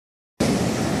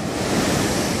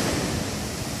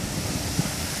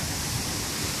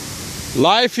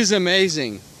Life is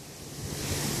amazing.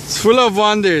 It's full of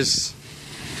wonders.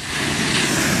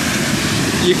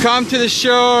 You come to the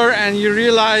shore and you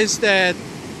realize that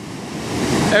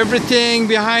everything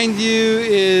behind you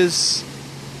is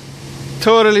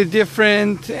totally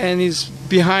different and is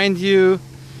behind you.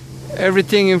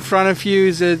 Everything in front of you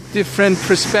is a different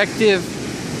perspective.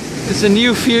 It's a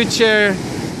new future.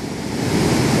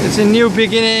 It's a new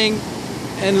beginning,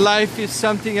 and life is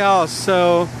something else.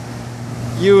 So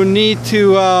you need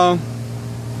to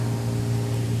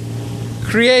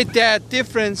create that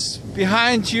difference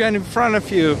behind you and in front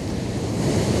of you.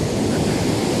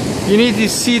 You need to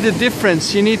see the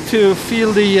difference. You need to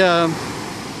feel the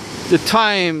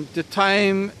time,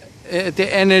 the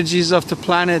energies of the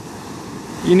planet.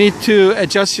 You need to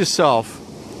adjust yourself.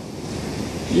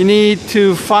 You need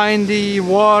to find the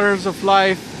waters of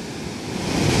life.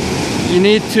 You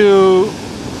need to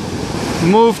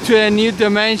move to a new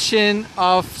dimension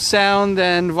of sound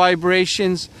and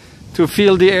vibrations to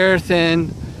feel the earth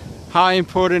and how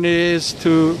important it is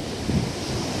to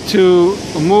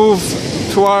move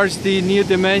towards the new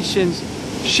dimensions,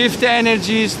 shift the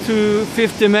energies to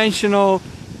fifth dimensional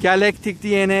galactic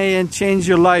DNA and change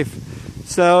your life.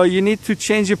 So you need to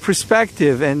change your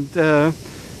perspective, and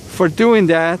for doing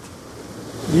that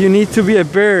you need to be a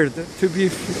bird, to be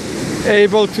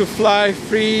able to fly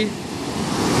free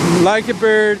like a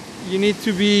bird. You need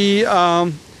to be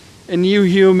a new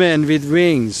human with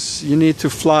wings. You need to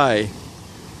fly,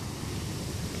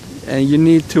 and you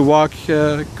need to walk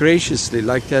graciously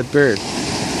like that bird.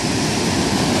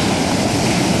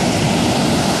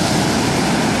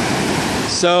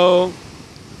 So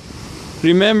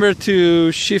remember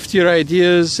to shift your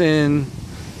ideas and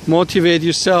motivate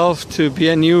yourself to be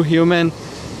a new human.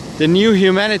 The new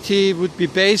humanity would be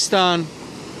based on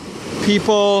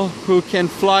people who can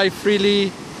fly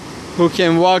freely, who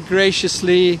can walk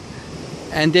graciously,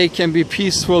 and they can be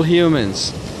peaceful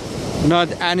humans,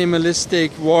 not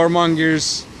animalistic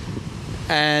warmongers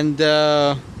and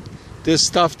the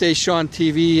stuff they show on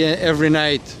TV every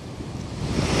night.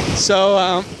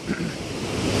 So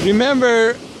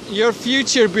remember, your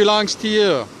future belongs to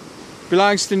you,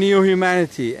 belongs to new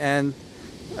humanity, and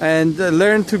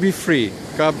learn to be free.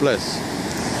 God bless.